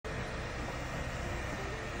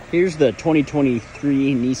Here's the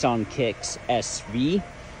 2023 Nissan Kicks SV.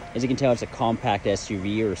 As you can tell, it's a compact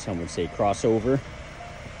SUV, or some would say crossover.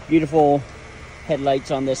 Beautiful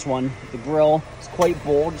headlights on this one. The grille is quite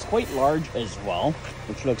bold. It's quite large as well,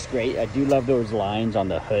 which looks great. I do love those lines on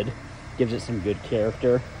the hood. Gives it some good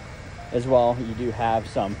character as well. You do have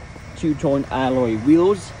some two-tone alloy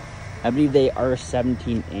wheels. I believe they are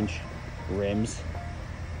 17-inch rims.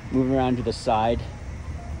 Moving around to the side.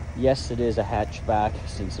 Yes, it is a hatchback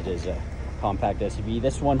since it is a compact SUV.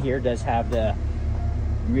 This one here does have the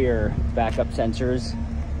rear backup sensors,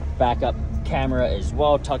 backup camera as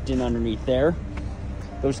well, tucked in underneath there.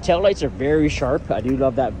 Those taillights are very sharp. I do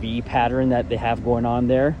love that V pattern that they have going on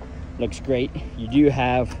there. Looks great. You do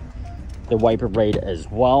have the wiper blade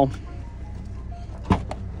as well.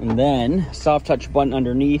 And then soft touch button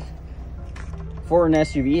underneath. For an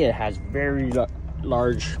SUV, it has very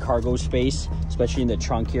large cargo space, especially in the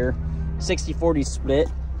trunk here. 60-40 split.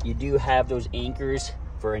 You do have those anchors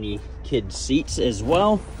for any kid seats as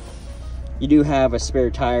well. You do have a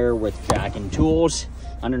spare tire with jack and tools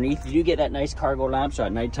underneath. You do get that nice cargo lamp, so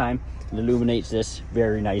at nighttime it illuminates this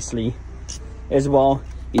very nicely as well.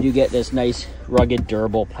 You do get this nice rugged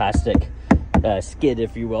durable plastic skid,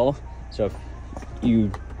 if you will, so if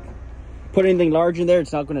you put anything large in there,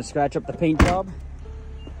 it's not going to scratch up the paint job.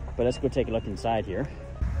 But let's go take a look inside here.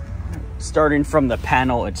 Starting from the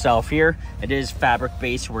panel itself here, it is fabric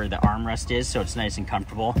based where the armrest is, so it's nice and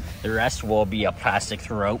comfortable. The rest will be a plastic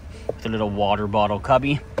throughout with a little water bottle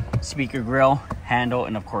cubby, speaker grill, handle,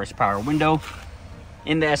 and of course power window.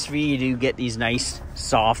 In the SV, you do get these nice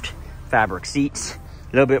soft fabric seats,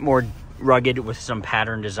 a little bit more rugged with some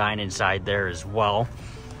pattern design inside there as well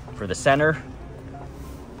for the center.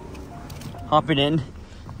 Hopping in,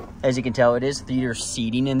 as you can tell, it is theater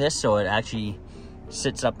seating in this, so it actually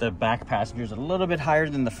sits up the back passengers a little bit higher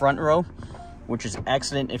than the front row, which is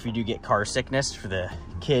excellent if you do get car sickness for the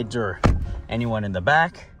kids or anyone in the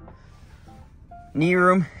back. Knee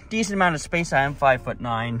room, decent amount of space. I am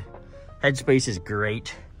 5'9". Head space is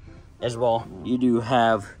great as well. You do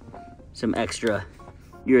have some extra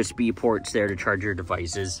USB ports there to charge your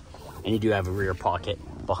devices, and you do have a rear pocket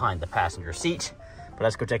behind the passenger seat. But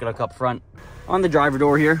let's go take a look up front. On the driver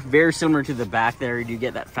door here, very similar to the back there, you do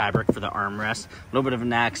get that fabric for the armrest. A little bit of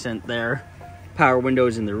an accent there. Power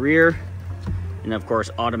windows in the rear. And of course,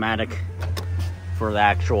 automatic for the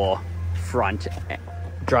actual front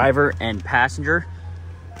driver and passenger.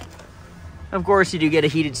 Of course, you do get a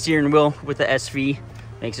heated steering wheel with the SV.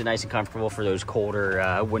 Makes it nice and comfortable for those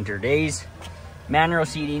colder winter days. Manual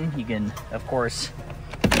seating, you can, of course,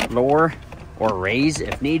 lower or raise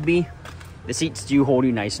if need be. The seats do hold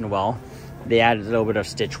you nice and well. They added a little bit of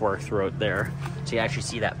stitch work throughout there, so you actually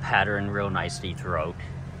see that pattern real nicely throughout.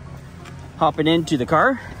 Hopping into the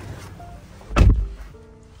car,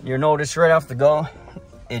 you'll notice right off the go,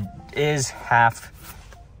 it is half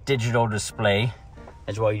digital display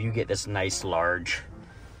as well. You get this nice large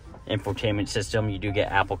infotainment system. You do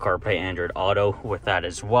get Apple CarPlay, Android Auto with that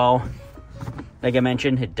as well. Like I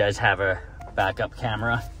mentioned, it does have a backup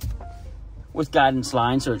camera with guidance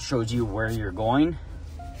lines, so it shows you where you're going.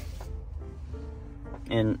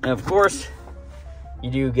 And of course,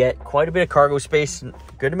 you do get quite a bit of cargo space,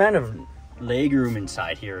 good amount of leg room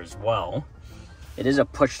inside here as well. It is a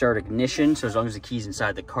push start ignition, so as long as the key's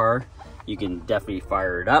inside the car, you can definitely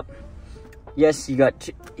fire it up. Yes, you got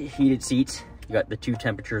heated seats. You got the 2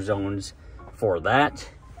 temperature zones for that.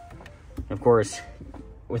 Of course,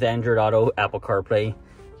 with Android Auto, Apple CarPlay, you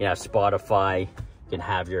can have Spotify, you can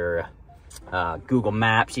have your Google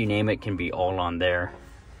Maps, you name it, can be all on there.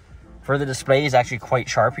 For the display is actually quite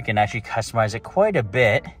sharp. You can actually customize it quite a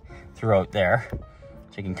bit throughout there.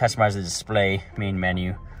 So you can customize the display, main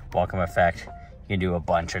menu, welcome effect. You can do a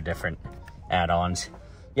bunch of different add-ons.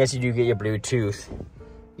 Yes, you do get your Bluetooth.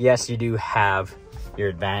 Yes, you do have your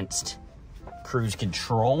advanced cruise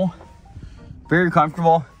control. Very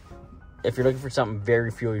comfortable. If you're looking for something very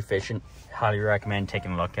fuel efficient, highly recommend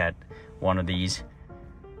taking a look at one of these.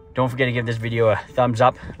 Don't forget to give this video a thumbs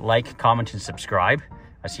up, like, comment, and subscribe.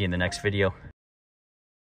 I'll see you in the next video.